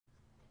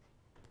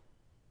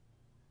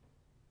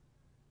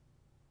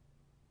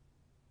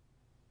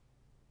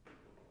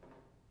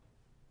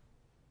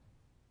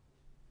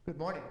Good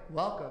morning.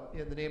 Welcome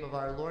in the name of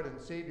our Lord and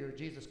Savior,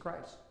 Jesus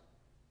Christ.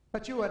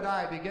 Let you and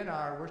I begin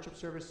our worship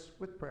service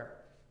with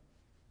prayer.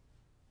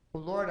 O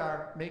Lord,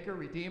 our Maker,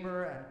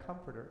 Redeemer, and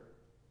Comforter,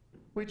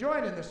 we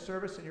join in this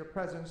service in your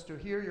presence to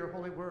hear your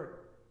holy word.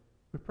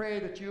 We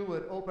pray that you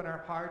would open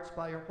our hearts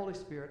by your Holy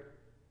Spirit,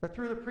 that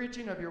through the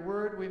preaching of your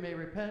word we may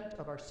repent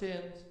of our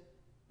sins,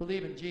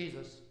 believe in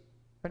Jesus,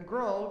 and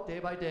grow day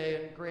by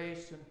day in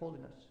grace and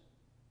holiness.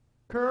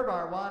 Curb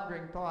our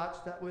wandering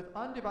thoughts, that with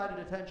undivided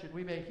attention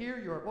we may hear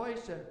your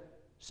voice and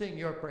sing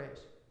your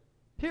praise.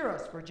 Hear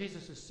us for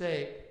Jesus'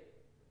 sake.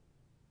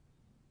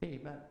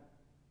 Amen.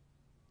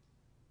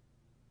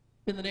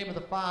 In the name of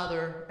the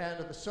Father, and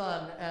of the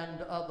Son,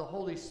 and of the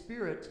Holy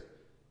Spirit.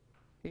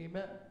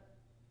 Amen.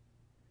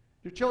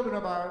 Dear children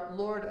of our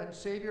Lord and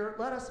Savior,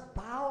 let us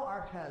bow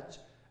our heads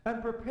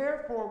and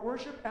prepare for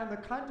worship and the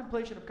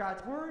contemplation of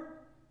God's word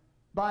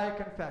by a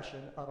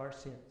confession of our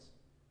sins.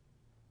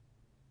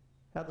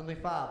 Heavenly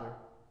Father,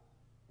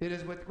 it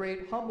is with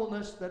great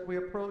humbleness that we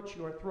approach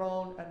your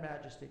throne and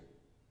majesty.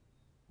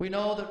 We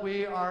know that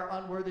we are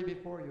unworthy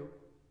before you,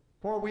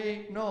 for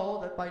we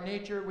know that by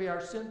nature we are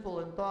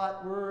sinful in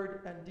thought,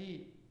 word, and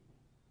deed.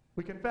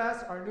 We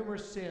confess our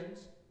numerous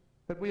sins,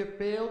 that we have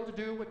failed to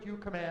do what you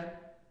command,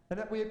 and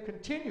that we have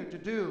continued to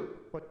do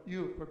what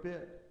you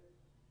forbid.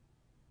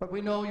 But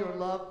we know your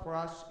love for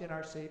us in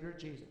our Savior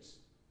Jesus.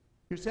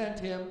 You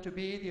sent him to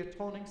be the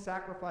atoning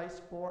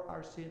sacrifice for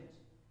our sins.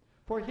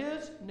 For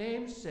his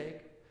name's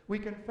sake, we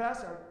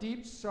confess our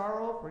deep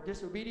sorrow for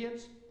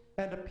disobedience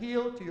and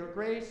appeal to your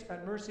grace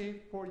and mercy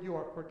for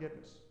your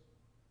forgiveness.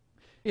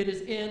 It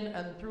is in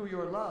and through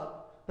your love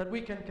that we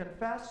can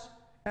confess,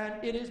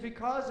 and it is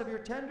because of your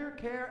tender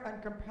care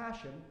and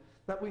compassion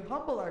that we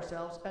humble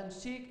ourselves and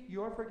seek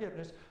your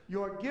forgiveness,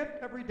 your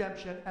gift of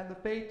redemption, and the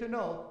faith to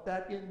know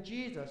that in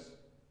Jesus,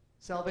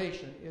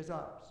 salvation is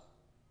ours.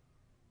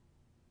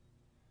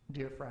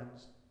 Dear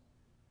friends,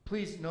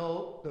 please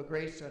know the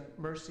grace and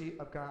mercy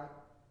of God.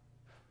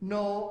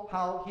 Know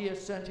how he has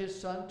sent his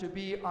Son to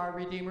be our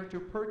Redeemer, to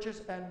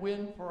purchase and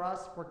win for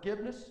us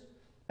forgiveness,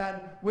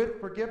 and with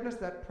forgiveness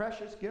that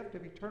precious gift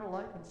of eternal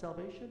life and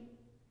salvation.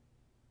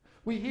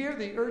 We hear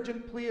the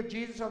urgent plea of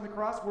Jesus on the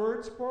cross,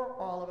 words for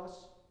all of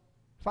us.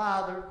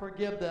 Father,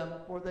 forgive them,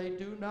 for they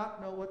do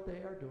not know what they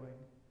are doing.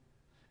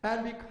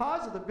 And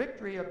because of the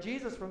victory of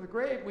Jesus from the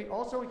grave, we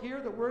also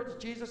hear the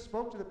words Jesus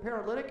spoke to the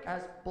paralytic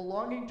as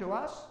belonging to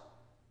us.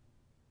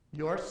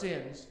 Your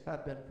sins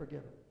have been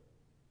forgiven.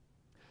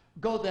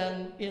 Go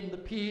then in the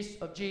peace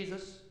of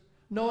Jesus,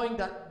 knowing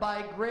that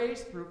by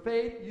grace through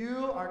faith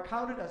you are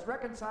counted as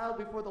reconciled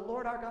before the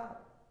Lord our God.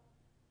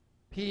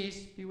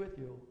 Peace be with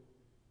you.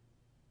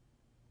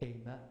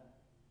 Amen.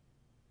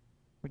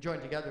 We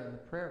join together in the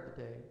prayer of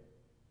the day.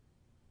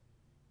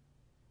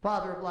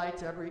 Father of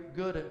lights, every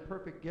good and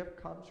perfect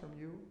gift comes from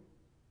you.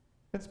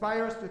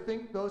 Inspire us to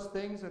think those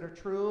things that are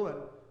true and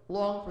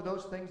long for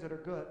those things that are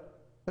good,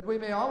 that we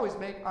may always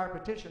make our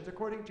petitions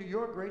according to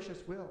your gracious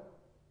will.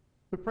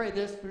 We pray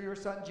this through your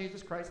Son,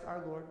 Jesus Christ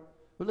our Lord,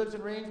 who lives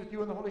and reigns with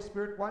you in the Holy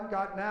Spirit, one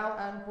God, now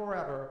and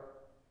forever.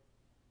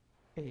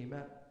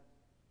 Amen.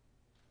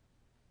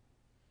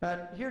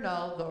 And hear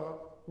now the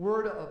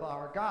word of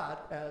our God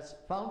as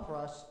found for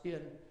us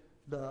in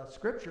the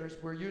scriptures.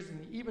 We're using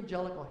the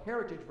Evangelical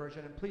Heritage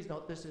Version, and please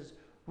note this is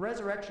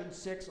Resurrection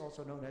 6,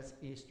 also known as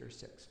Easter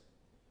 6.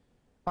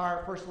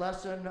 Our first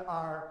lesson,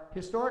 our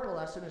historical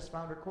lesson, is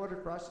found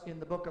recorded for us in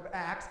the book of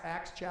Acts,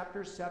 Acts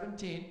chapter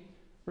 17,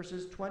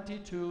 verses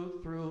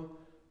 22 through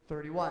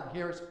 31.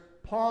 Here's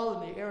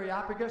Paul in the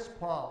Areopagus,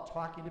 Paul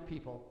talking to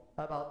people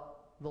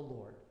about the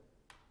Lord.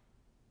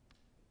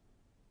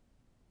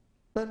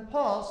 Then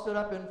Paul stood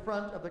up in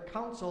front of the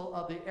council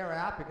of the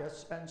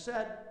Areopagus and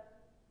said,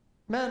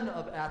 Men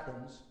of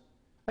Athens,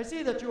 I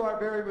see that you are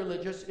very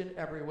religious in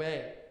every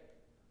way.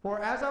 For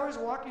as I was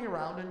walking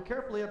around and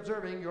carefully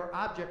observing your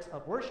objects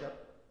of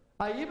worship,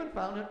 I even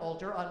found an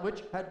altar on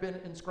which had been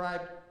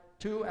inscribed,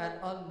 To an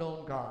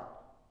Unknown God.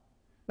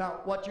 Now,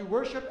 what you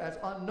worship as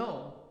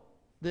unknown,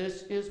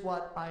 this is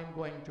what I'm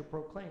going to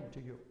proclaim to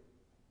you.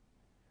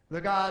 The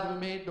God who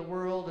made the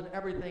world and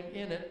everything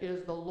in it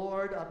is the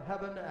Lord of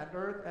heaven and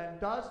earth, and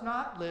does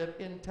not live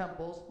in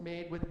temples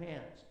made with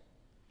hands.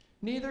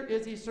 Neither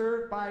is he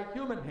served by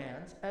human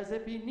hands as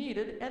if he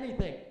needed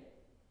anything,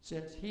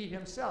 since he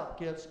himself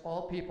gives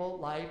all people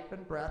life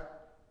and breath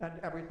and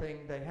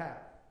everything they have.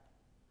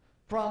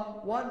 From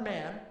one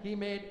man he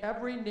made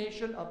every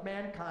nation of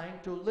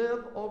mankind to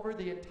live over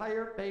the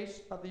entire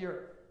face of the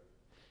earth.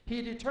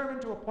 He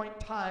determined to appoint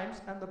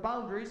times and the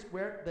boundaries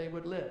where they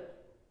would live.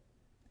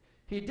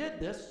 He did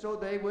this so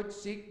they would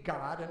seek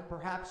God and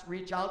perhaps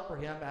reach out for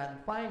him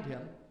and find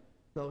him,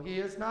 though he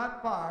is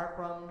not far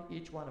from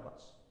each one of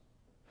us.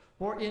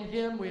 For in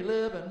him we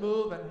live and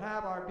move and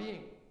have our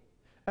being.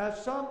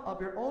 As some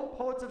of your own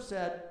poets have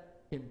said,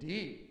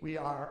 indeed, we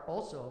are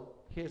also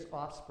his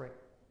offspring.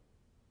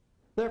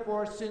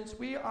 Therefore, since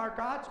we are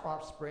God's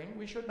offspring,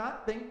 we should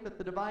not think that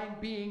the divine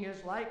being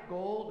is like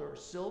gold or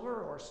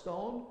silver or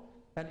stone,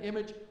 an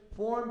image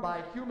formed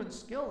by human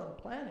skill and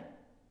planning.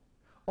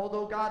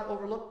 Although God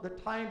overlooked the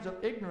times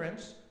of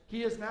ignorance,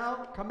 he is now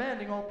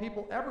commanding all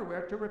people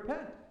everywhere to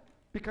repent,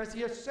 because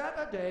he has set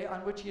a day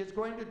on which he is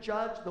going to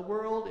judge the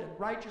world in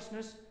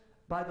righteousness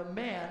by the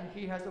man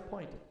he has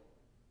appointed.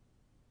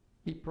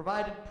 He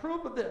provided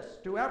proof of this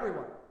to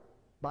everyone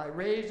by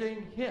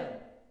raising him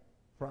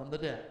from the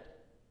dead.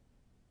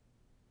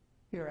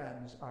 Here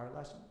ends our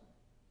lesson.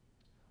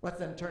 Let's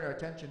then turn our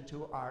attention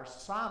to our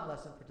psalm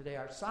lesson for today.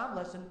 Our psalm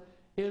lesson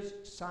is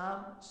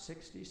Psalm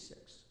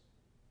 66.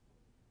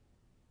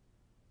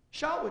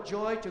 Shout with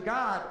joy to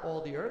God,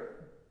 all the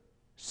earth.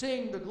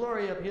 Sing the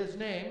glory of his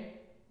name.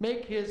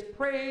 Make his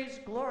praise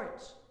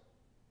glorious.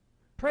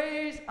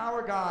 Praise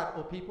our God,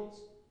 O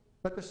peoples.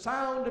 Let the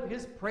sound of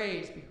his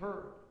praise be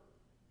heard.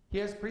 He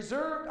has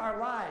preserved our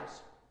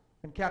lives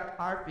and kept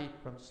our feet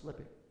from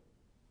slipping.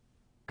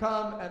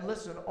 Come and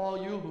listen,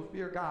 all you who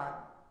fear God.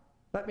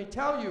 Let me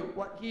tell you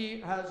what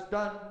he has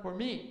done for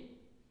me.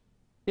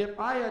 If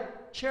I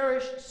had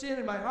cherished sin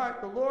in my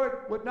heart, the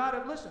Lord would not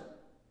have listened.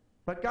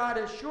 But God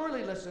has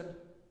surely listened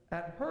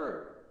and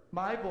heard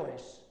my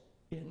voice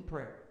in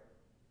prayer.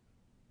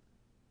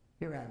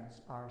 Here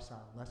ends our psalm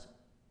lesson.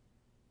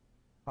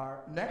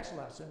 Our next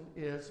lesson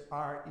is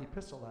our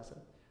epistle lesson.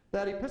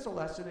 That epistle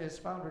lesson is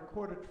found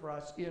recorded for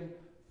us in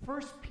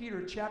 1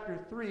 Peter chapter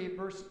 3,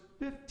 verse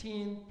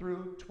 15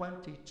 through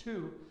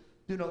 22.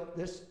 Do note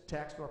this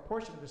text, or a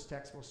portion of this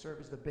text, will serve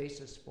as the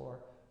basis for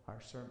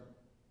our sermon.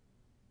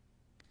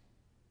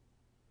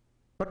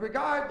 But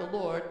regard the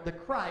Lord, the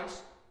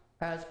Christ,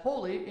 as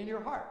holy in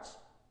your hearts.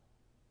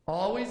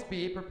 Always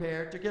be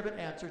prepared to give an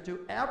answer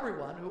to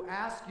everyone who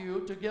asks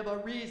you to give a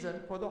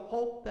reason for the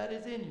hope that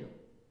is in you.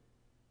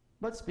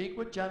 But speak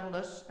with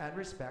gentleness and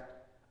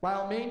respect,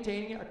 while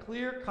maintaining a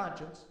clear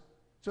conscience,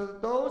 so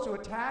that those who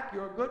attack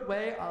your good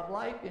way of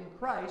life in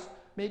Christ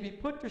may be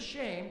put to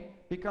shame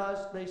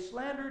because they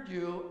slandered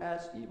you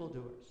as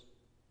evildoers.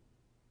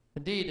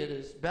 Indeed, it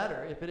is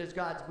better, if it is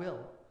God's will,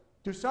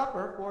 to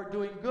suffer for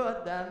doing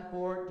good than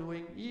for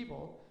doing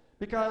evil,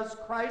 because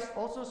Christ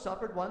also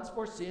suffered once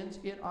for sins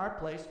in our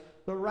place,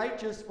 the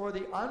righteous for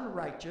the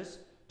unrighteous,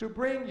 to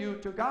bring you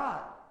to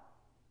God.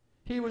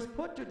 He was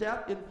put to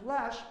death in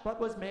flesh, but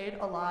was made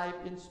alive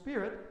in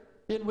spirit,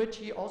 in which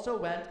he also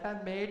went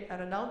and made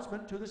an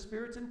announcement to the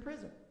spirits in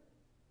prison.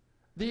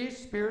 These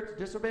spirits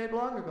disobeyed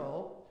long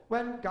ago,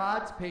 when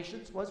God's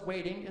patience was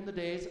waiting in the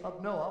days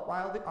of Noah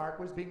while the ark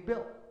was being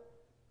built.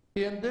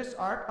 In this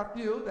ark, a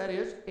few, that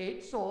is,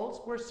 8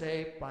 souls, were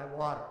saved by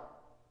water.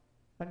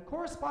 And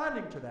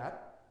corresponding to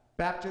that,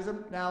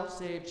 baptism now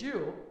saves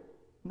you,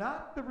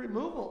 not the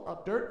removal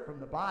of dirt from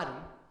the body,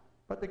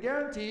 but the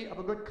guarantee of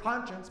a good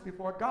conscience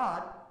before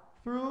God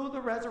through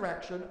the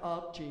resurrection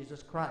of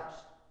Jesus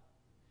Christ.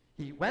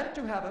 He went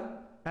to heaven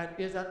and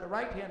is at the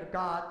right hand of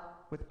God,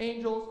 with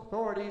angels,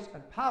 authorities,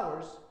 and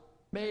powers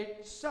made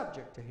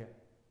subject to him.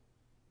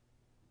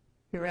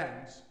 Here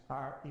ends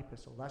our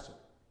epistle lesson.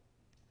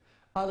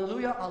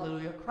 Alleluia,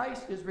 alleluia,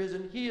 Christ is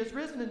risen. He is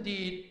risen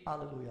indeed,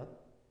 alleluia.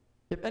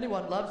 If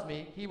anyone loves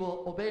me, he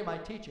will obey my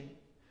teaching.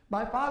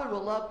 My Father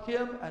will love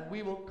him, and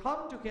we will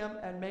come to him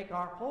and make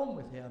our home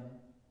with him.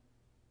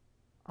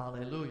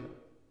 Alleluia.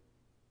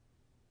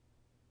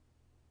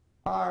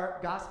 Our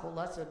gospel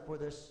lesson for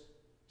this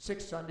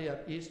 6th Sunday of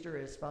Easter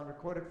is found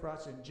recorded for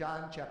us in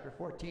John chapter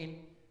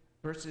 14,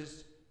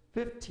 verses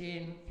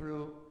 15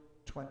 through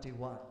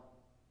 21.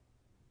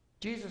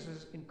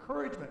 Jesus'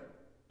 encouragement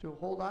to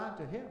hold on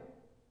to him.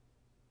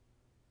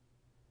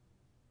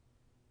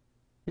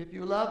 If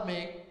you love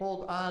me,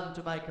 hold on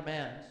to my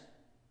commands.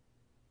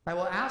 I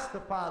will ask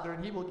the Father,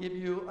 and he will give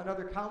you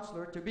another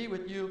counselor to be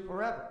with you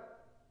forever.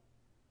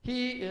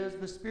 He is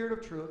the Spirit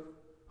of truth,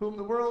 whom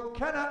the world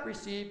cannot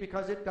receive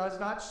because it does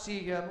not see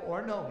him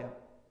or know him.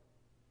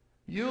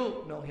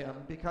 You know him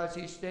because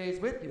he stays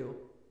with you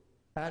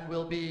and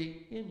will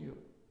be in you.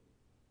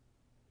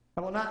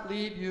 I will not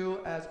leave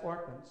you as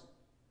orphans.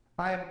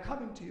 I am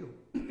coming to you.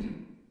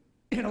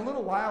 In a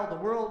little while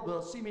the world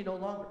will see me no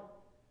longer,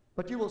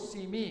 but you will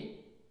see me.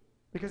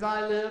 Because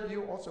I live,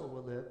 you also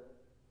will live.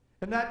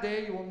 In that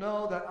day you will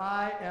know that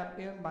I am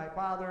in my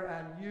Father,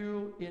 and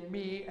you in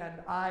me,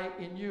 and I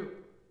in you.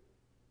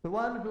 The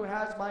one who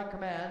has my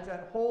commands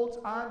and holds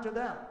on to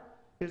them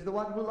is the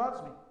one who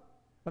loves me.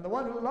 And the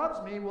one who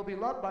loves me will be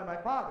loved by my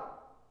Father.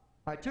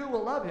 I too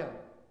will love him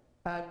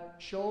and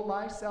show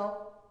myself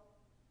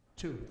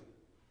to him.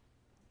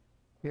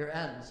 Here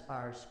ends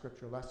our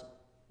scripture lesson.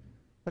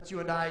 Let's you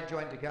and I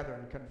join together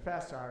and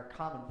confess our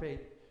common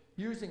faith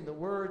using the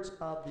words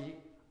of the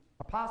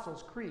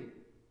Apostles' Creed.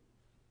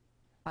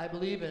 I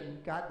believe in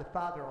God the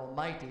Father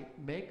Almighty,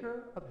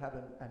 maker of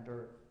heaven and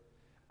earth.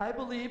 I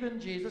believe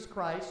in Jesus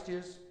Christ,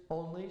 his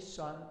only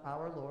Son,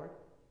 our Lord,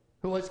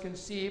 who was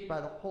conceived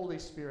by the Holy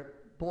Spirit,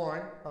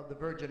 born of the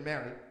Virgin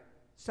Mary,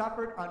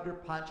 suffered under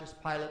Pontius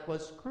Pilate,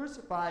 was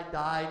crucified,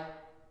 died,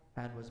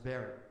 and was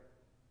buried.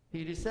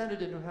 He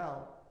descended into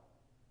hell.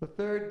 The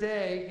third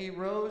day he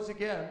rose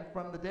again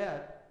from the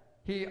dead.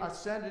 He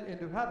ascended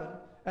into heaven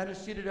and is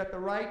seated at the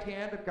right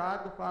hand of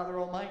God the Father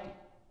Almighty.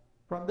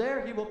 From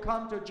there he will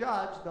come to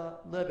judge the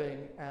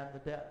living and the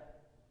dead.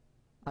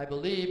 I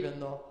believe in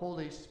the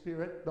Holy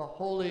Spirit, the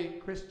holy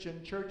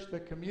Christian church, the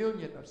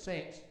communion of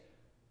saints,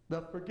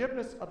 the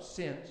forgiveness of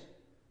sins,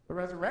 the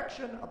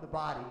resurrection of the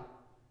body,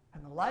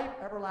 and the life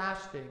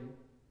everlasting.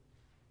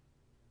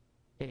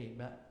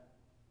 Amen.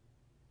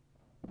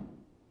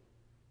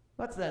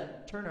 Let's then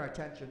turn our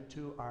attention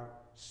to our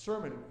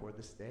sermon for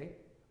this day.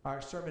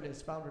 Our sermon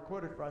is found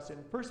recorded for us in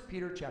 1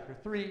 Peter chapter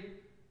 3,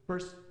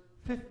 verse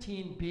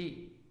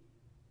 15b.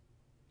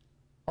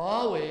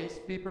 Always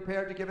be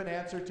prepared to give an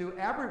answer to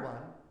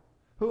everyone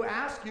who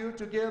asks you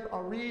to give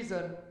a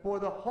reason for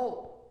the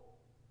hope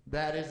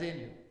that is in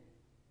you.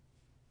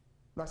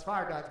 Thus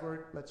far, God's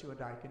word lets you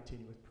and I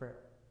continue with prayer.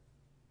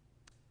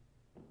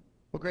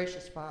 Well,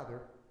 gracious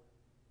Father,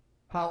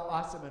 how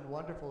awesome and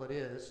wonderful it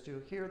is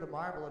to hear the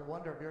marvel and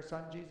wonder of your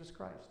Son, Jesus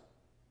Christ.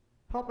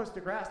 Help us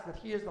to grasp that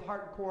he is the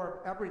heart and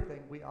core of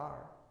everything we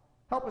are.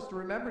 Help us to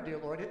remember, dear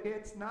Lord,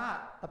 it's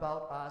not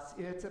about us,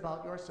 it's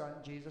about your Son,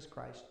 Jesus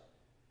Christ.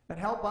 And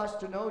help us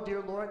to know,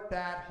 dear Lord,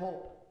 that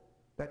hope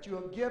that you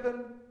have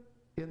given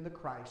in the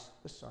Christ,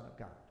 the Son of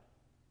God.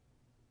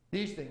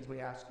 These things we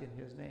ask in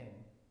his name.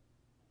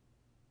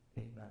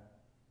 Amen.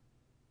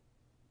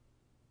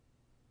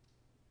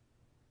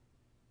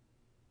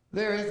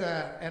 There is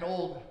an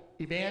old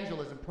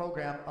evangelism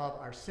program of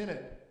our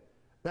synod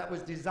that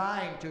was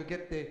designed to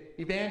get the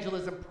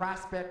evangelism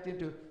prospect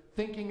into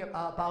thinking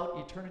about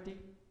eternity.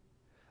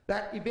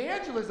 That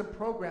evangelism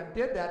program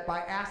did that by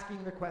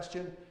asking the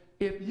question,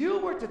 if you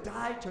were to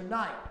die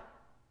tonight,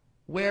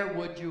 where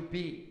would you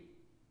be?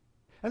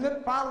 And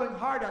then following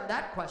hard on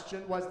that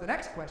question was the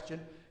next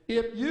question,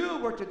 if you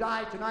were to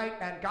die tonight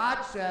and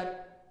God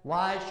said,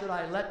 why should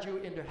I let you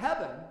into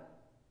heaven,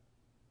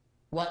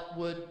 what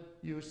would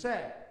you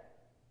say?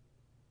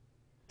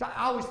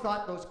 I always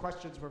thought those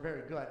questions were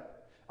very good.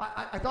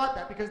 I thought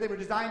that because they were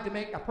designed to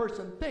make a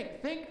person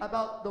think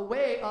about the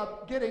way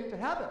of getting to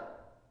heaven.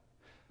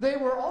 They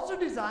were also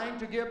designed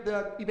to give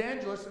the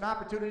evangelist an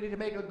opportunity to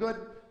make a good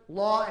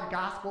law and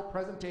gospel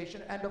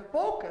presentation and to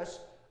focus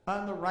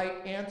on the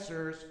right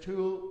answers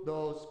to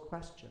those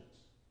questions.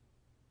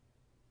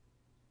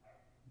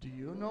 Do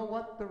you know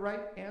what the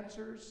right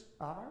answers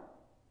are?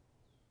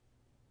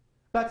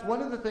 That's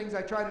one of the things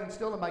I try to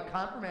instill in my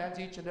confirmands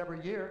each and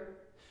every year.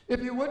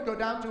 If you would go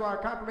down to our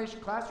confirmation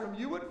classroom,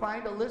 you would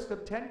find a list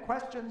of 10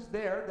 questions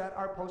there that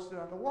are posted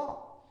on the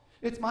wall.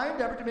 It's my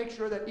endeavor to make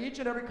sure that each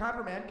and every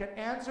confirmand can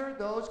answer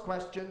those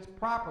questions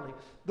properly.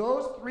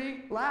 Those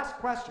three last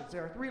questions,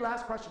 there are three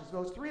last questions.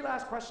 Those three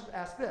last questions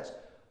ask this: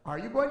 are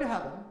you going to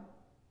heaven?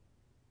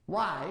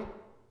 Why?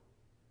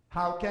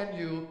 How can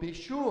you be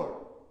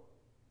sure?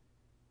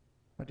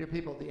 Now, dear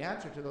people, the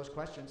answer to those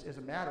questions is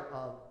a matter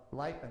of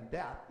life and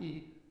death,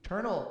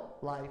 eternal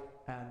life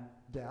and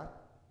death.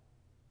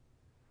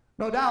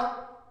 No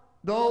doubt,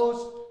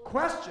 those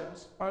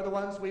questions are the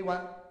ones we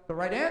want the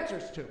right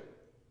answers to.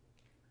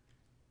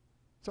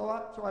 So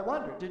I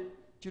wonder, did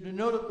you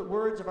note the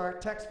words of our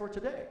text for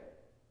today?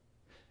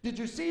 Did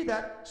you see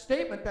that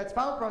statement that's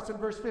found for us in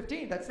verse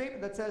 15, that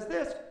statement that says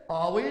this: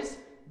 always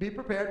be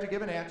prepared to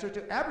give an answer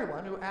to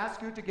everyone who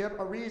asks you to give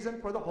a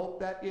reason for the hope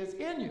that is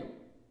in you.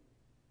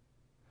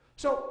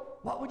 So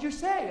what would you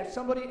say if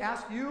somebody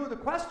asked you the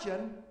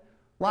question,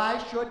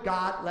 why should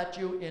God let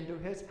you into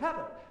his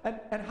heaven?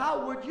 And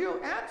how would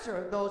you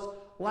answer those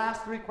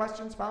last three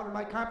questions found in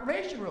my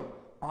confirmation room?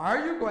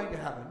 Are you going to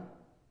heaven?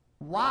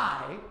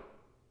 Why?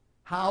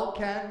 How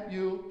can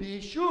you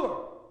be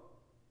sure?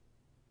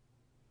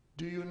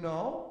 Do you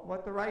know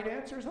what the right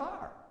answers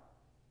are?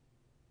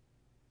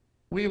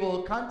 We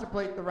will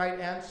contemplate the right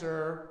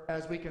answer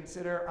as we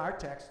consider our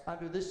text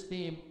under this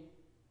theme,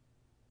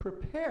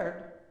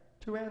 prepared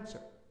to answer.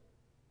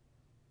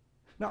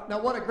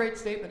 Now what a great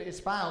statement is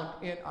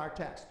found in our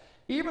text.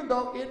 Even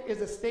though it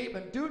is a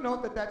statement, do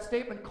note that that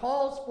statement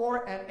calls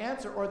for an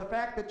answer, or the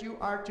fact that you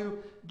are to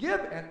give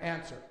an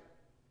answer.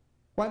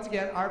 Once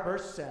again, our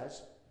verse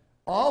says,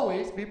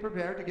 always be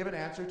prepared to give an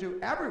answer to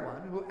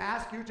everyone who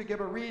asks you to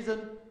give a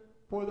reason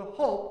for the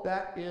hope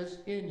that is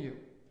in you.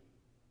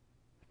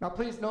 Now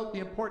please note the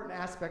important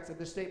aspects of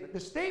this statement. The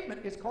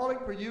statement is calling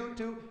for you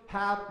to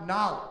have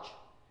knowledge.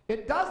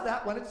 It does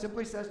that when it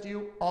simply says to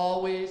you,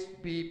 always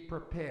be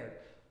prepared.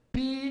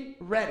 Be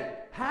ready.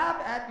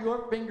 Have at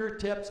your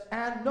fingertips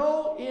and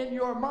know in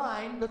your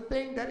mind the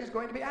thing that is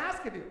going to be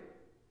asked of you.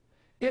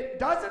 It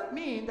doesn't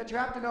mean that you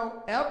have to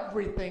know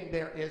everything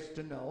there is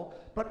to know,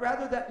 but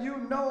rather that you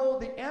know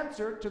the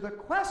answer to the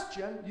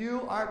question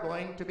you are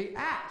going to be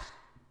asked.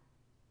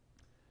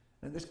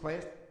 In this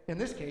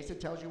case,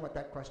 it tells you what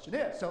that question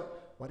is. So,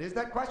 what is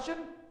that question?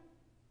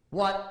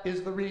 What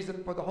is the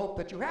reason for the hope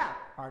that you have?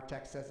 Our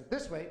text says it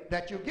this way,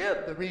 that you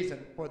give the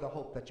reason for the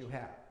hope that you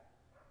have.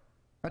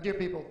 Now, dear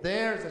people,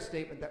 there's a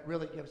statement that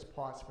really gives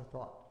pause for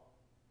thought.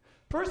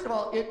 First of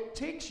all, it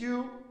takes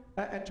you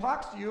and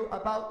talks to you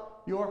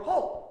about your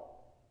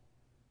hope.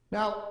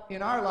 Now,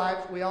 in our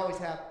lives, we always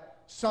have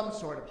some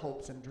sort of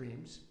hopes and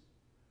dreams.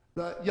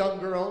 The young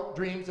girl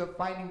dreams of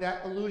finding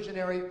that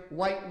illusionary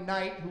white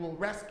knight who will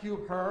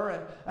rescue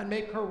her and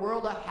make her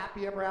world a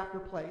happy ever after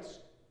place.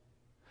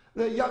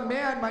 The young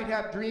man might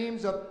have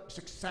dreams of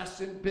success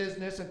in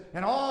business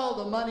and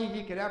all the money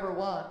he could ever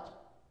want.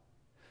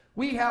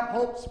 We have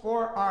hopes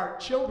for our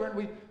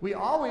children. We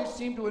always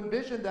seem to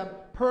envision them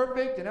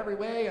perfect in every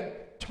way and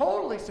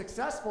totally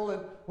successful in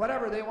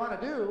whatever they want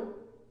to do.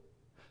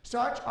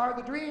 Such are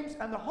the dreams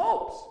and the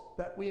hopes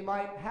that we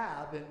might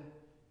have in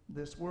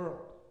this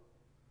world.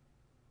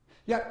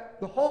 Yet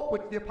the hope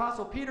which the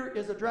Apostle Peter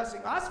is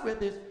addressing us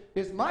with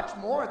is much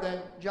more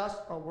than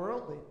just a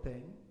worldly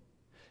thing.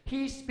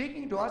 He's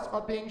speaking to us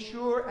of being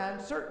sure and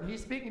certain.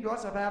 He's speaking to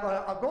us of having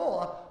a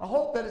goal, a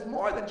hope that is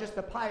more than just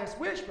a pious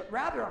wish, but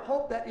rather a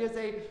hope that is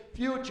a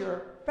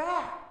future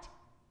fact.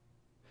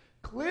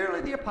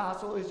 Clearly, the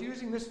apostle is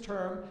using this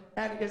term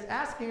and is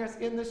asking us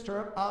in this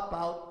term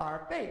about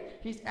our faith.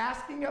 He's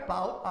asking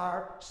about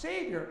our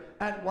Savior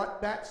and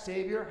what that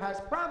Savior has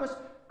promised.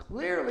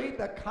 Clearly,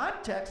 the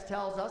context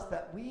tells us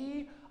that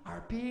we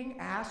are being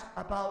asked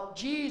about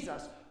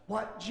Jesus,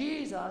 what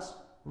Jesus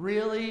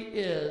really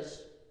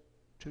is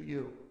to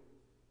you.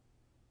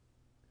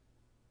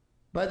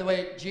 By the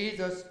way,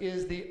 Jesus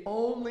is the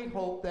only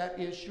hope that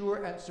is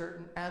sure and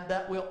certain and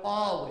that will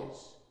always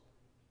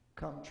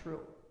come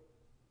true.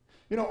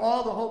 You know,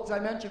 all the hopes I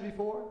mentioned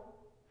before,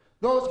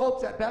 those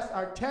hopes at best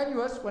are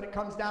tenuous when it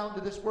comes down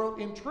to this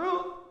world. In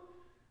truth,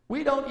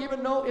 we don't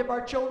even know if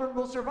our children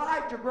will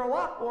survive to grow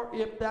up or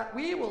if that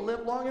we will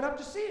live long enough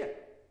to see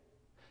it.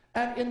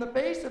 And in the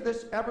face of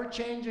this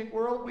ever-changing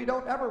world, we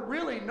don't ever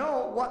really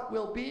know what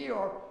will be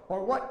or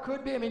what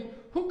could be. I mean,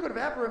 who could have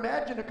ever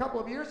imagined a couple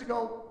of years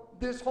ago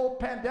this whole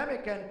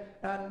pandemic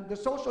and the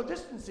social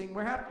distancing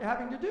we're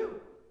having to do?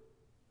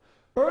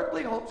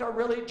 Earthly hopes are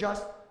really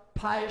just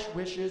pious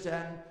wishes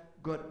and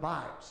good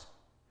vibes.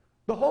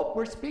 The hope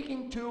we're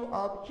speaking to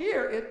of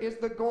here is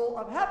the goal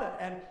of heaven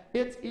and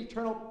its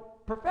eternal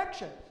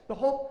perfection. The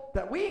hope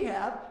that we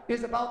have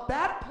is about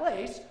that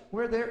place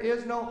where there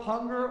is no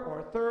hunger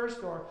or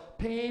thirst or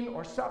pain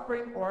or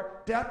suffering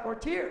or death or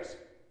tears.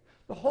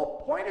 The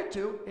hope pointed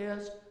to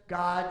is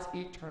God's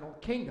eternal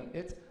kingdom.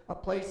 It's a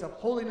place of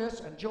holiness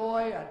and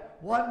joy and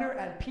wonder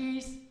and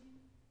peace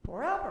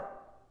forever.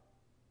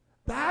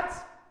 That's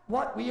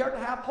what we are to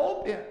have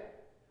hope in.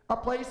 A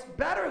place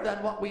better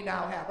than what we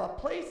now have. A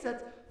place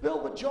that's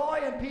filled with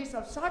joy and peace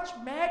of such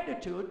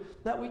magnitude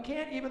that we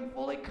can't even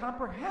fully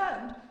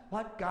comprehend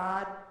what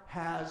God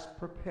has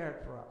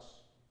prepared for us.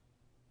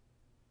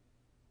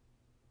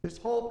 This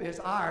hope is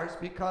ours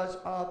because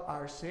of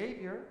our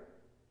Savior.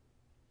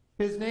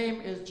 His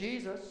name is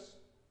Jesus.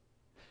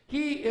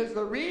 He is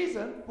the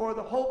reason for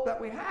the hope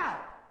that we have.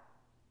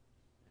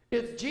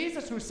 It's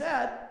Jesus who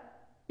said,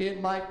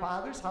 "In my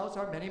Father's house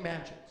are many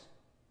mansions.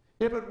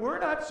 If it were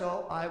not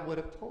so, I would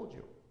have told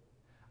you.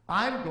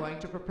 I'm going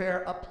to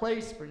prepare a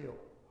place for you.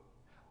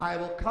 I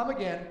will come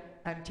again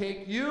and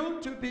take you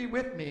to be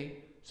with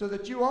me so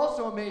that you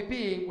also may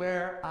be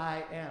where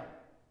I am."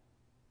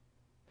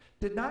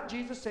 Did not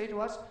Jesus say to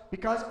us,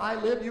 "Because I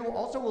live, you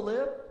also will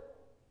live"?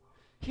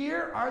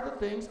 Here are the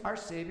things our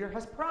Savior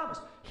has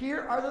promised.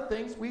 Here are the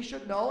things we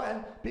should know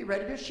and be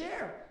ready to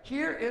share.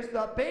 Here is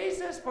the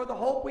basis for the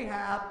hope we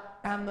have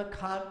and the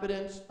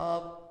confidence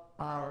of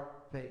our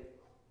faith.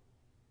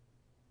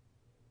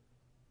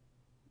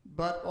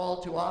 But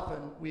all too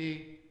often,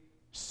 we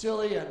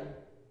silly and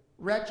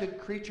wretched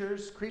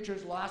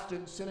creatures lost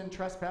in sin and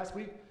trespass,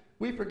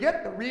 we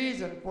forget the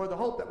reason for the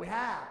hope that we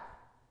have.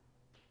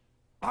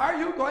 Are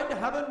you going to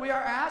heaven, we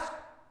are asked?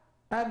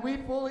 And we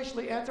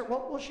foolishly answer,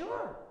 well,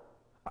 sure.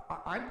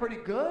 I'm pretty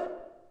good.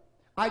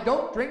 I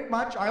don't drink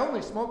much. I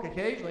only smoke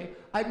occasionally.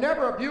 I've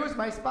never abused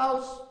my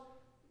spouse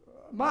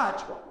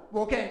much.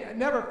 Well, okay,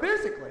 never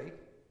physically.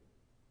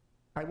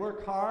 I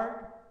work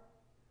hard.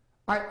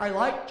 I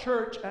like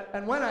church,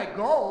 and when I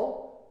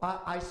go,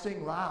 I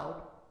sing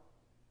loud.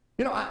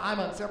 You know, I'm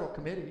on several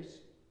committees.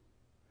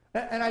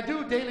 And I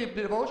do daily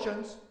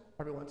devotions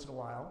every once in a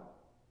while.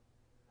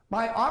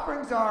 My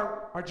offerings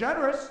are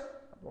generous.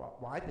 Well,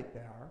 I think they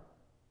are.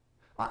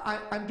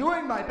 I'm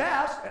doing my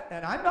best,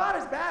 and I'm not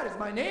as bad as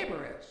my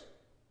neighbor is.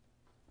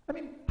 I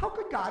mean, how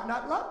could God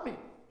not love me?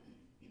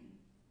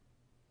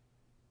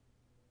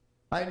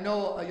 I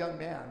know a young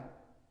man,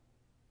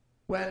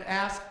 when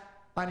asked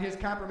on his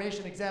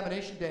confirmation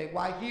examination day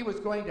why he was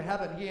going to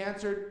heaven, he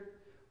answered,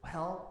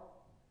 well,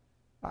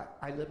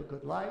 I live a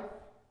good life.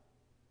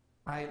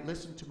 I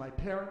listen to my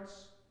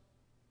parents.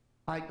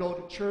 I go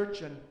to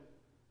church, and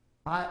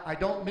I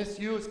don't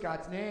misuse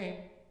God's name.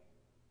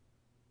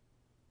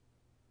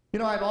 You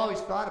know, I've always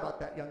thought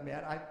about that young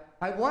man.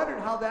 I wondered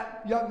how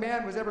that young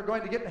man was ever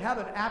going to get to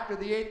heaven after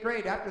the 8th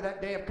grade, after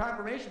that day of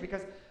confirmation,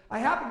 because I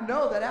happen to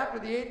know that after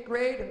the 8th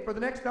grade and for the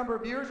next number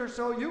of years or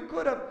so, you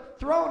could have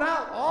thrown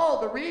out all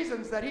the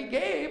reasons that he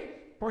gave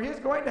for his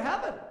going to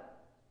heaven.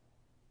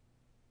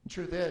 The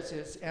truth is,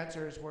 his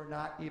answers were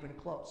not even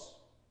close.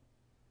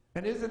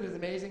 And isn't it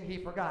amazing? He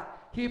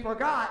forgot. He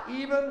forgot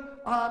even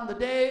on the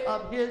day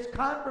of his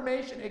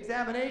confirmation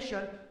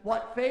examination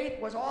what faith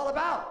was all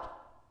about.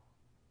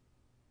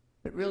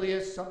 It really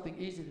is something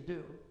easy to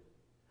do.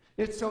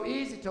 It's so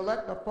easy to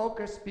let the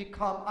focus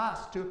become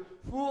us, to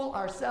fool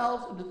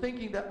ourselves into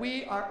thinking that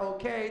we are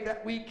okay,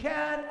 that we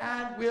can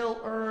and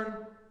will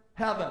earn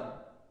heaven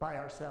by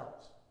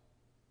ourselves.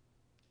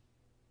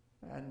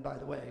 And by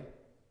the way,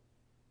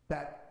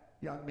 that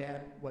young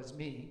man was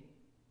me.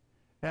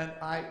 And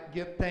I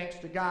give thanks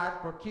to God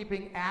for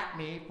keeping at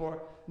me,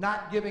 for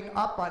not giving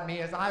up on me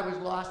as I was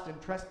lost in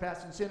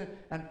trespass and sin,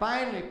 and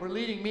finally for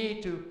leading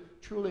me to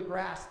truly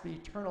grasp the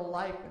eternal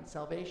life and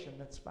salvation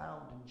that's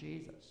found in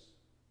Jesus.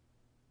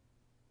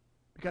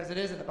 Because it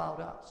isn't about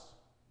us.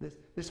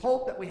 This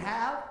hope that we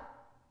have,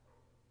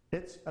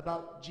 it's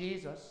about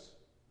Jesus.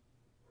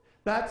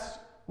 That's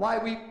why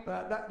we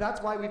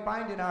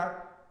find in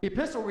our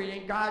epistle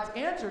reading God's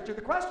answer to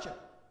the question.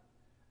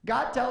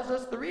 God tells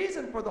us the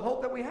reason for the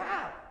hope that we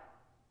have.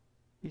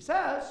 He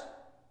says,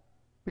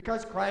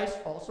 because Christ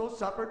also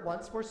suffered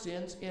once for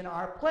sins in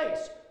our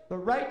place, the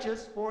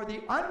righteous for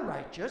the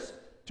unrighteous,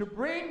 to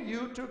bring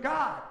you to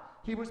God.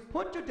 He was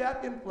put to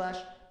death in flesh,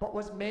 but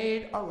was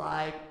made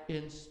alive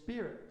in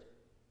spirit.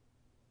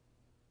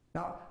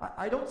 Now,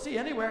 I don't see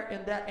anywhere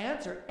in that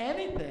answer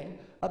anything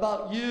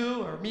about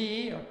you or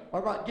me or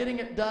about getting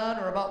it done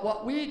or about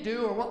what we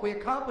do or what we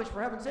accomplish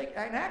for heaven's sake.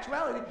 In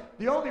actuality,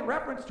 the only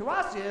reference to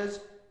us is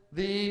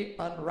the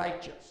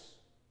unrighteous.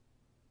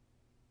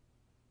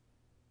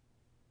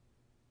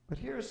 But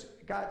here's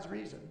God's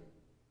reason.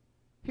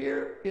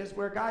 Here is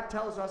where God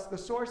tells us the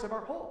source of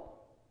our hope.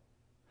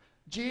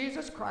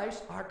 Jesus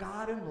Christ, our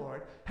God and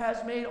Lord,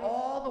 has made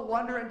all the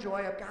wonder and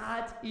joy of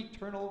God's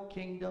eternal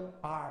kingdom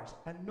ours.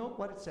 And note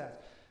what it says.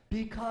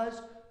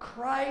 Because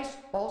Christ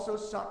also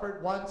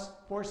suffered once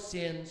for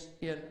sins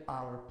in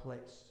our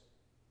place.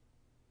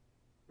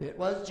 It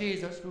was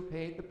Jesus who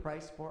paid the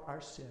price for our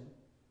sin.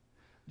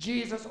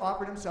 Jesus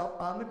offered himself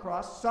on the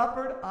cross,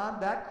 suffered on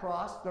that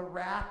cross the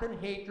wrath and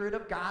hatred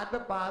of God the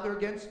Father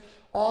against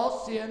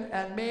all sin,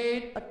 and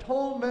made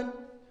atonement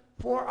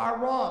for our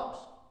wrongs.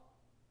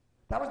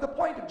 That was the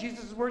point of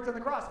Jesus' words on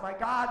the cross. My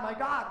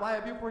God, why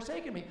have you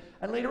forsaken me?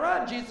 And later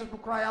on, Jesus will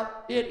cry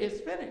out, it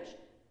is finished.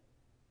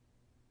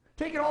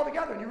 Take it all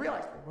together and you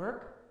realize the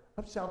work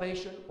of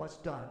salvation was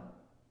done.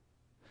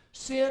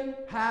 Sin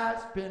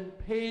has been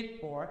paid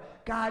for.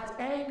 God's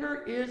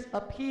anger is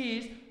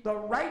appeased. The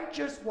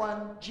righteous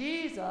one,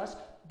 Jesus,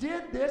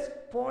 did this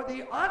for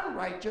the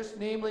unrighteous,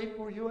 namely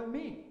for you and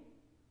me.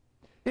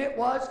 It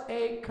was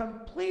a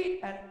complete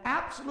and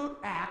absolute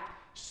act,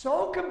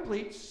 so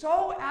complete,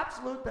 so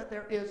absolute that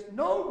there is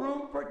no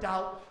room for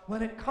doubt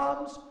when it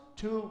comes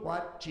to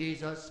what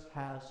Jesus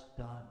has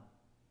done.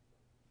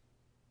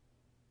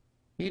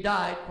 He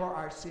died for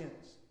our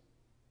sins.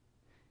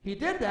 He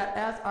did that,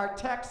 as our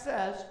text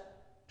says,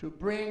 to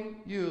bring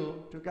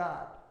you to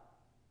God.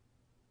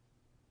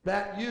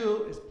 That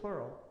you is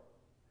plural.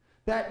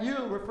 That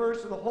you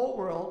refers to the whole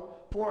world,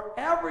 for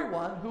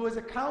everyone who is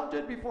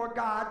accounted before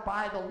God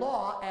by the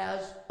law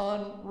as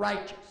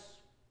unrighteous.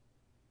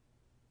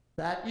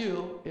 That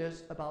you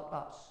is about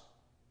us.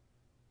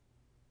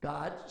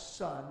 God's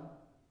Son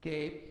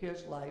gave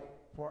his life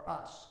for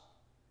us.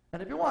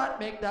 And if you want,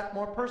 make that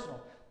more personal.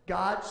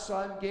 God's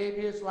Son gave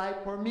his life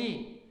for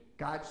me.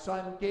 God's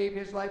Son gave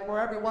his life for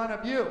every one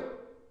of you.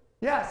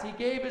 Yes, he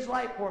gave his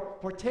life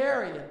for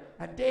Terry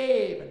and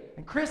Dave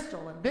and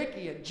Crystal and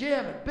Vicky and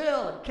Jim and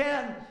Bill and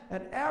Ken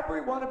and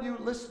every one of you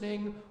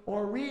listening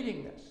or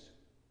reading this.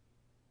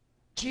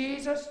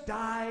 Jesus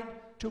died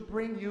to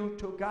bring you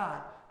to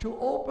God, to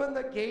open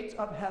the gates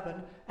of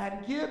heaven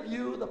and give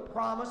you the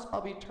promise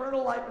of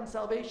eternal life and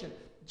salvation.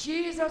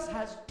 Jesus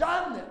has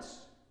done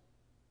this.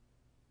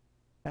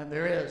 And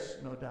there is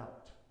no doubt.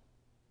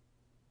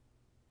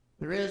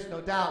 There is no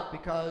doubt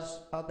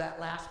because of that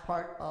last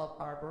part of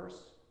our verse.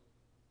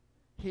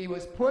 He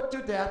was put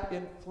to death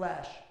in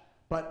flesh,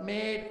 but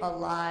made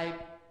alive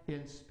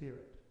in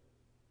spirit.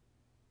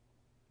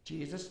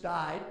 Jesus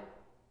died,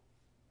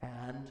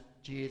 and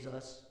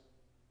Jesus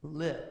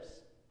lives.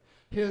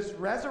 His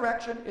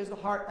resurrection is the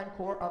heart and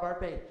core of our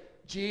faith.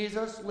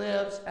 Jesus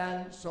lives,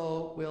 and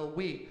so will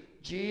we.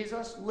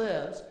 Jesus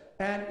lives,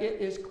 and it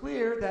is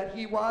clear that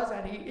he was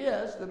and he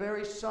is the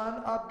very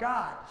Son of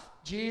God.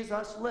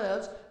 Jesus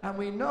lives, and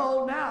we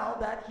know now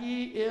that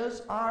he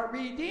is our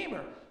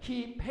Redeemer.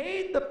 He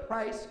paid the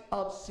price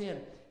of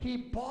sin. He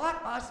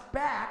bought us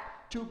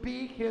back to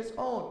be his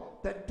own.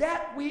 The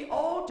debt we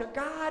owe to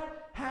God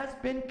has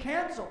been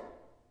canceled.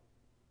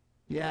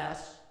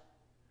 Yes,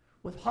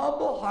 with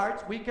humble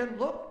hearts, we can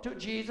look to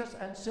Jesus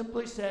and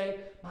simply say,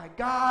 my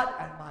God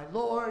and my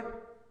Lord,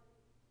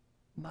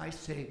 my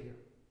Savior.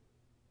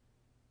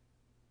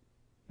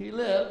 He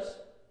lives,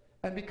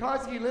 and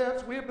because he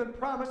lives, we have been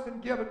promised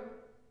and given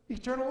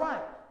eternal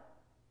life.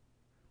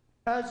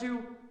 As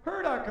you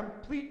heard our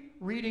complete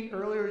reading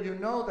earlier, you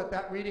know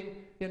that reading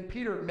in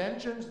Peter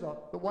mentions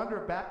the wonder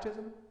of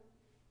baptism.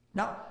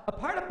 Now, a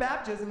part of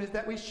baptism is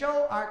that we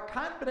show our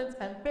confidence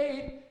and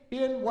faith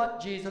in what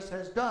Jesus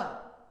has done.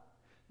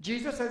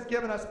 Jesus has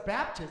given us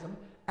baptism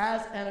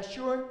as an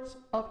assurance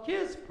of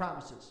his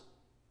promises.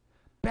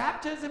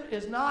 Baptism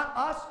is not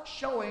us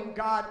showing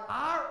God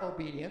our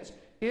obedience.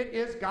 It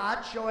is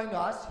God showing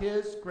us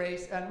his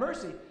grace and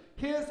mercy,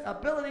 his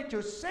ability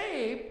to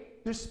save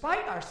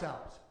despite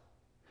ourselves.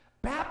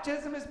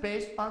 Baptism is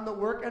based on the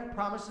work and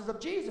promises of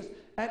Jesus,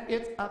 and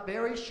it's a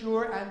very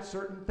sure and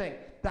certain thing.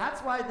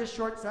 That's why this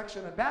short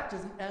section of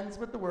baptism ends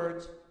with the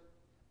words,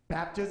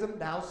 baptism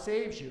now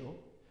saves you,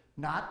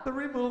 not the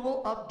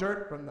removal of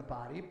dirt from the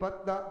body,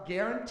 but the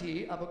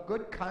guarantee of a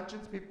good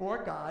conscience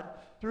before God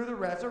through the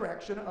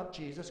resurrection of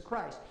Jesus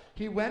Christ.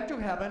 He went to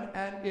heaven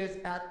and is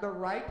at the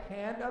right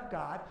hand of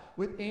God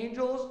with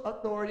angels,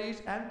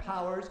 authorities, and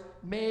powers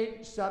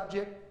made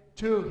subject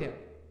to him.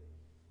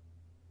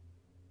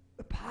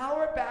 The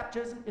power of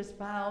baptism is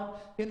found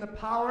in the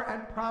power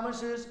and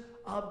promises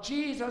of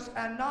Jesus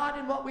and not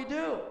in what we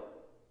do.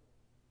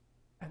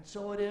 And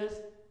so it is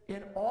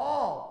in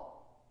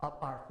all of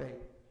our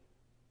faith.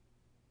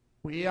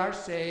 We are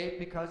saved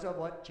because of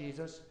what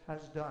Jesus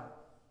has done.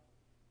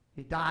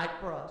 He died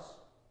for us.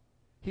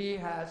 He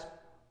has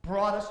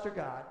brought us to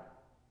God.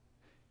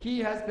 He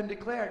has been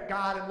declared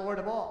God and Lord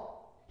of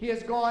all. He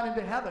has gone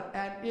into heaven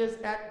and is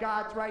at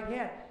God's right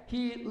hand.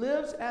 He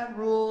lives and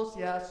rules,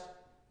 yes,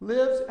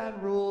 lives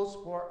and rules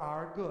for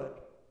our good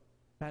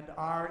and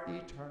our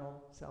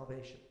eternal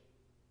salvation.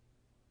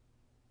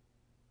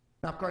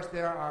 Now, of course,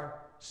 there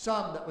are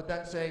some that would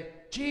then say,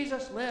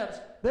 Jesus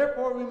lives,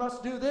 therefore we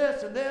must do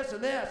this and this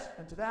and this.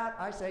 And to that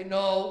I say,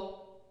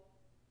 no.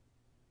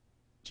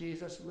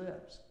 Jesus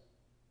lives.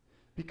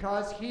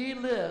 Because he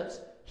lives,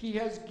 he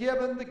has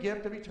given the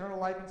gift of eternal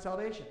life and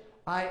salvation.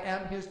 I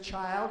am his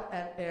child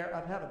and heir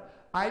of heaven.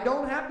 I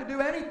don't have to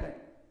do anything.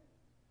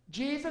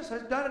 Jesus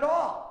has done it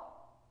all.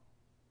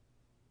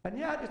 And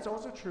yet it's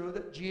also true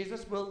that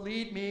Jesus will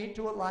lead me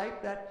to a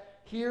life that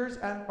hears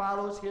and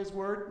follows his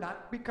word,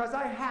 not because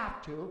I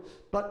have to,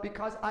 but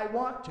because I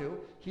want to.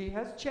 He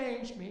has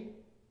changed me.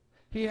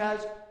 He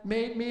has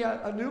made me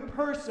a new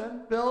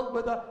person filled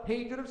with a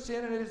hatred of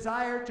sin and a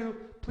desire to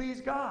please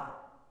God.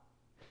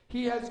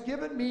 He has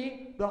given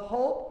me the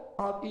hope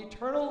of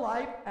eternal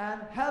life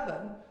and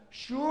heaven,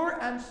 sure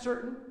and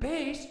certain,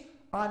 based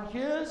on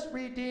his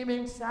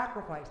redeeming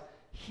sacrifice.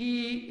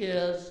 He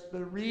is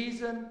the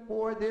reason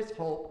for this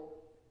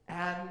hope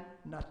and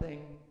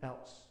nothing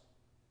else.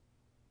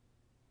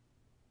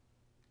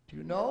 Do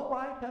you know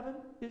why heaven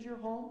is your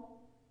home?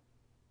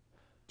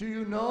 Do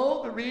you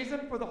know the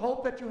reason for the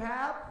hope that you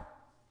have?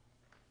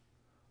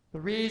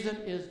 The reason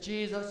is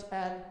Jesus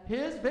and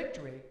his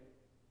victory.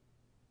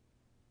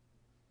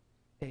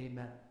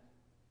 Amen.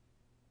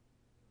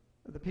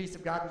 The peace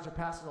of God which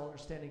surpasses all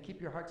understanding,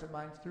 keep your hearts and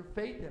minds through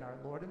faith in our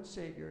Lord and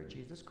Savior,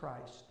 Jesus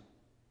Christ.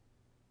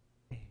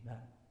 Amen.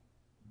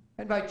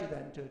 I invite you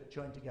then to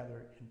join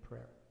together in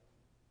prayer.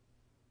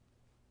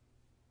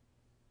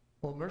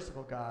 O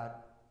merciful God,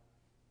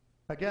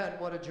 again,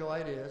 what a joy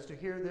it is to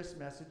hear this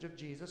message of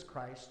Jesus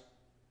Christ,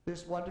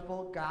 this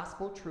wonderful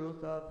gospel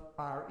truth of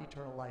our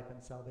eternal life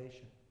and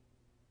salvation.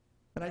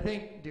 And I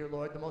think, dear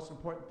Lord, the most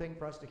important thing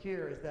for us to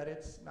hear is that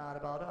it's not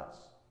about us.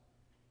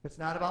 It's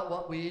not about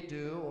what we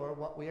do or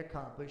what we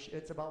accomplish.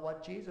 It's about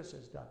what Jesus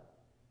has done.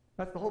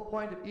 That's the whole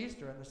point of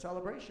Easter and the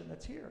celebration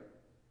that's here.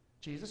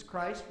 Jesus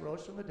Christ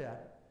rose from the dead.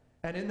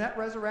 And in that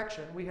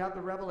resurrection, we have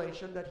the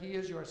revelation that he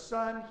is your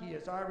Son, he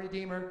is our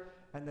Redeemer,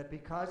 and that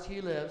because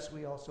he lives,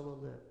 we also will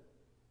live.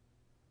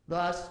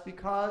 Thus,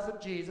 because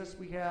of Jesus,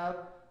 we have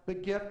the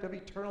gift of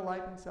eternal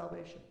life and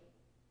salvation.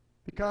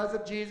 Because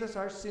of Jesus,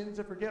 our sins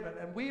are forgiven,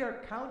 and we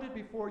are counted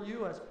before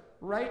you as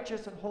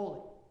righteous and holy.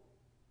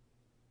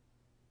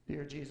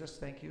 Dear Jesus,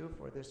 thank you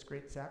for this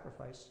great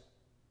sacrifice.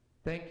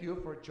 Thank you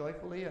for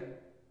joyfully and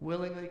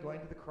willingly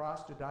going to the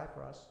cross to die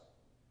for us.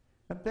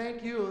 And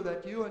thank you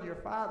that you and your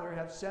Father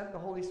have sent the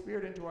Holy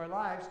Spirit into our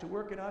lives to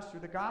work in us through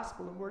the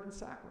gospel and word and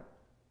sacrament.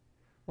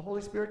 The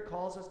Holy Spirit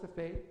calls us to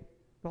faith.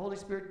 The Holy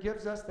Spirit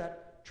gives us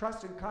that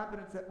trust and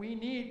confidence that we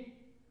need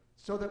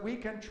so that we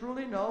can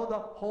truly know the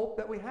hope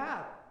that we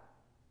have.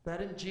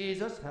 That in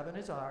Jesus, heaven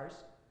is ours.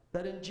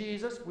 That in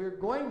Jesus, we're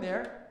going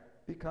there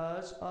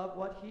because of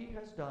what he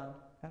has done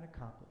and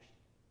accomplished.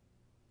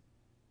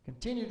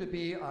 Continue to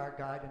be our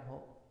guide and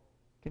hope.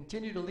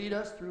 Continue to lead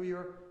us through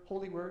your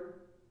holy word.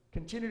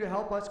 Continue to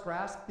help us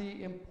grasp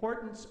the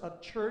importance of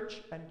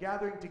church and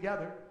gathering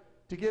together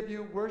to give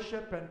you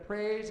worship and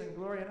praise and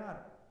glory and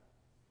honor.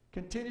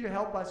 Continue to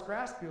help us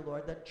grasp, dear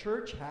Lord, that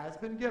church has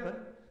been given,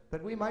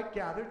 that we might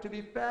gather to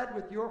be fed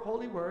with your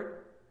holy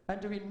word and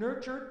to be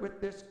nurtured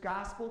with this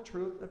gospel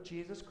truth of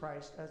Jesus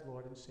Christ as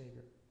Lord and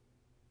Savior.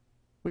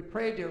 We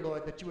pray, dear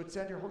Lord, that you would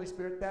send your Holy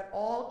Spirit, that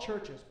all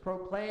churches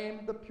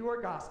proclaim the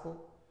pure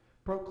gospel,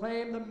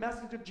 proclaim the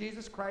message of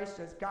Jesus Christ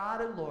as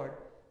God and Lord,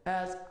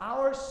 as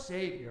our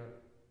Savior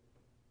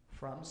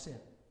from sin.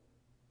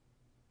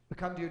 We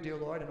come to you, dear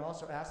Lord, and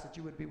also ask that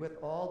you would be with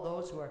all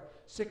those who are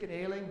sick and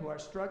ailing, who are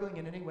struggling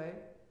in any way.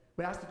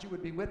 We ask that you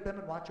would be with them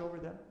and watch over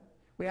them.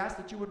 We ask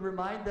that you would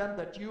remind them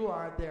that you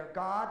are their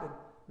God and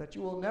that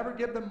you will never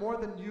give them more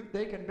than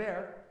they can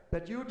bear,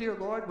 that you, dear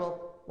Lord,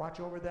 will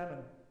watch over them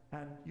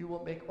and you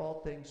will make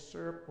all things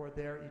serve for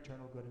their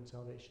eternal good and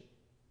salvation.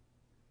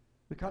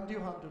 We come to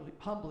you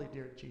humbly,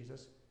 dear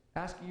Jesus,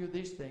 asking you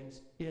these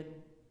things in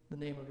the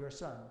name of your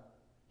Son,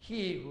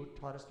 he who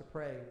taught us to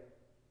pray,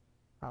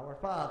 Our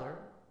Father,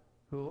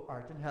 who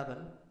art in heaven,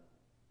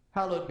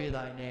 hallowed be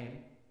thy name.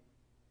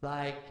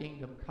 Thy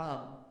kingdom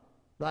come,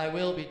 thy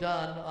will be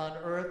done on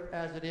earth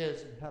as it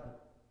is in heaven.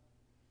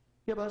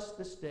 Give us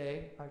this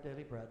day our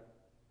daily bread,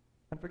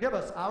 and forgive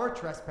us our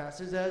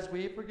trespasses as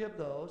we forgive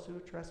those who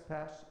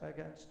trespass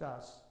against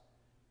us.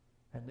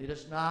 And lead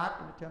us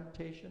not into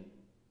temptation,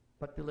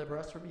 but deliver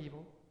us from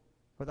evil.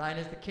 For thine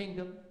is the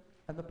kingdom,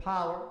 and the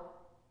power,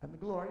 and the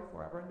glory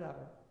forever and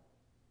ever.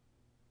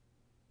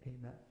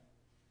 Amen.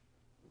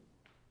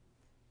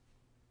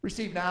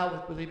 Receive now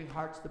with believing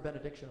hearts the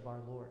benediction of our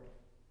Lord.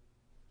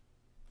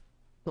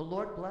 The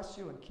Lord bless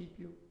you and keep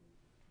you.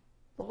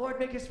 The Lord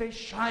make his face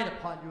shine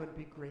upon you and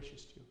be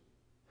gracious to you.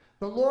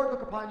 The Lord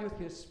look upon you with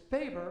his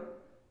favor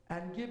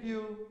and give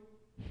you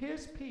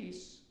his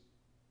peace.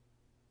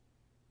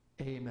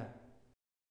 Amen.